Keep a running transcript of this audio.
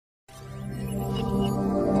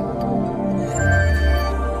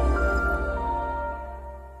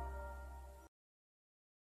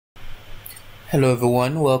Hello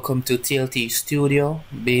everyone, welcome to TLT Studio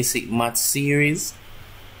Basic Maths Series.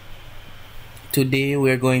 Today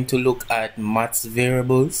we're going to look at maths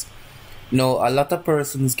variables. Now, a lot of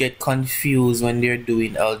persons get confused when they're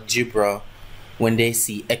doing algebra when they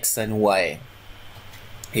see X and Y.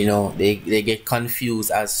 They get confused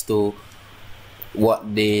as to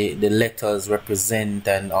what the letters represent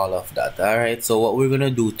and all of that. Alright, so what we're going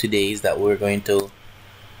to do today is that we're going to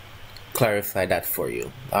clarify that for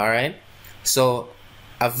you. Alright. So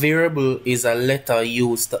a variable is a letter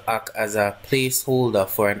used to act as a placeholder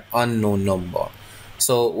for an unknown number.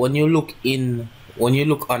 So when you look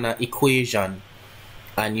on an equation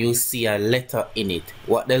and you see a letter in it,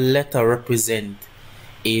 what the letter represents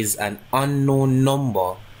is an unknown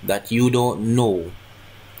number that you don't know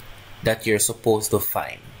that you're supposed to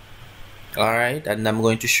find. Alright, and I'm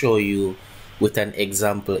going to show you with an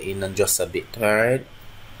example in just a bit. Alright,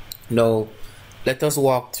 now let us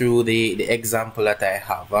walk through the example that I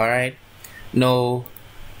have. Alright, now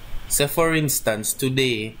say for instance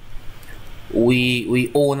today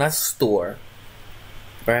we own a store,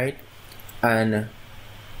 right? And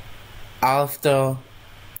after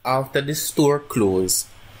the store close,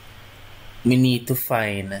 we need to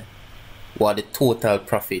find what the total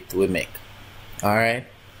profit we make. Alright,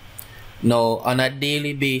 now on a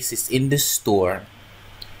daily basis in the store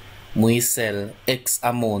we sell X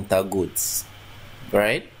amount of goods,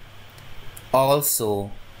 right?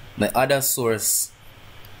 Also, my other source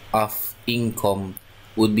of income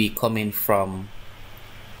would be coming from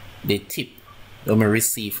the tip that we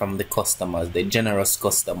receive from the customers, the generous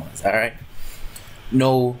customers. All right,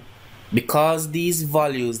 now because these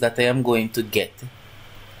values that I am going to get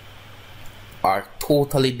are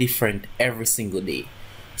totally different every single day,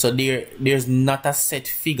 so there's not a set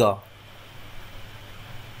figure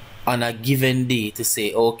on a given day to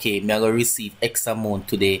say, okay, I'm going to receive X amount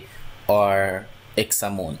today or X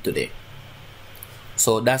amount today.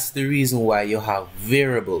 So that's the reason why you have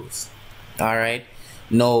variables. Alright,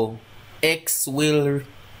 now X will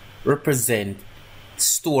represent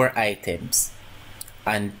store items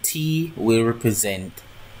and T will represent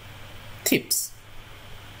tips.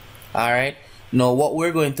 Alright, now what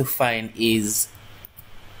we're going to find is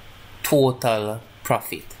total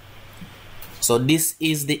profit. So this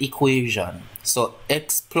is the equation. So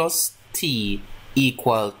X plus T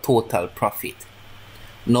equal total profit.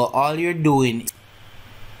 Now all you're doing is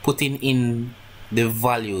putting in the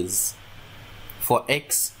values for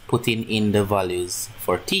X, putting in the values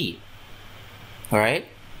for T. Alright,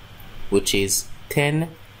 which is 10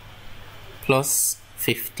 plus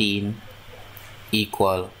 15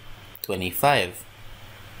 equal 25.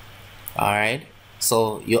 Alright,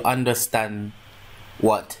 so you understand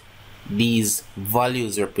what these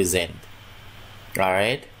values represent,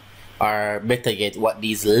 alright, or better yet what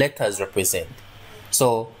these letters represent.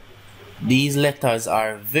 So these letters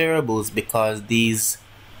are variables because the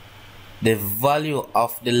value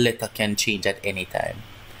of the letter can change at any time.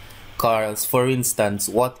 Because for instance,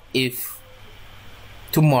 what if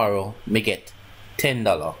tomorrow we get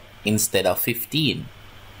 $10 instead of 15,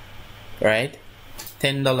 right?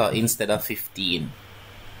 $10 instead of 15,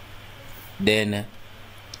 then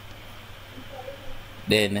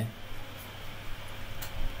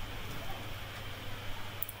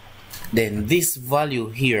this value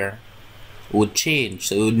here would change.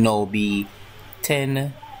 So it would now be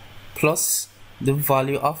 10 plus the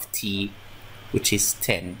value of T, which is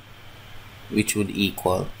 10, which would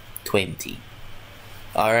equal 20.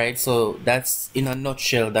 Alright, so that's in a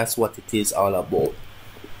nutshell, that's what it is all about.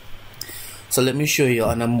 So let me show you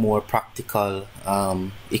on a more practical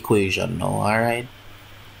equation now. Alright,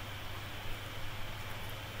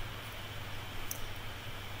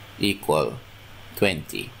 equal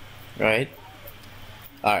 20, right?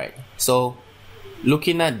 Alright, so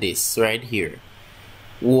looking at this right here,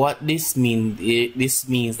 what this means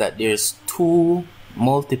that there's 2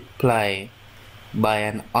 multiplied by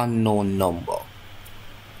an unknown number.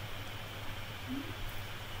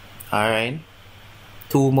 Alright,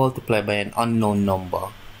 2 multiplied by an unknown number,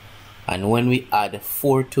 and when we add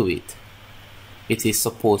 4 to it, it is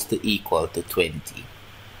supposed to equal to 20.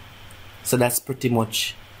 So that's pretty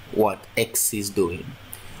much what X is doing.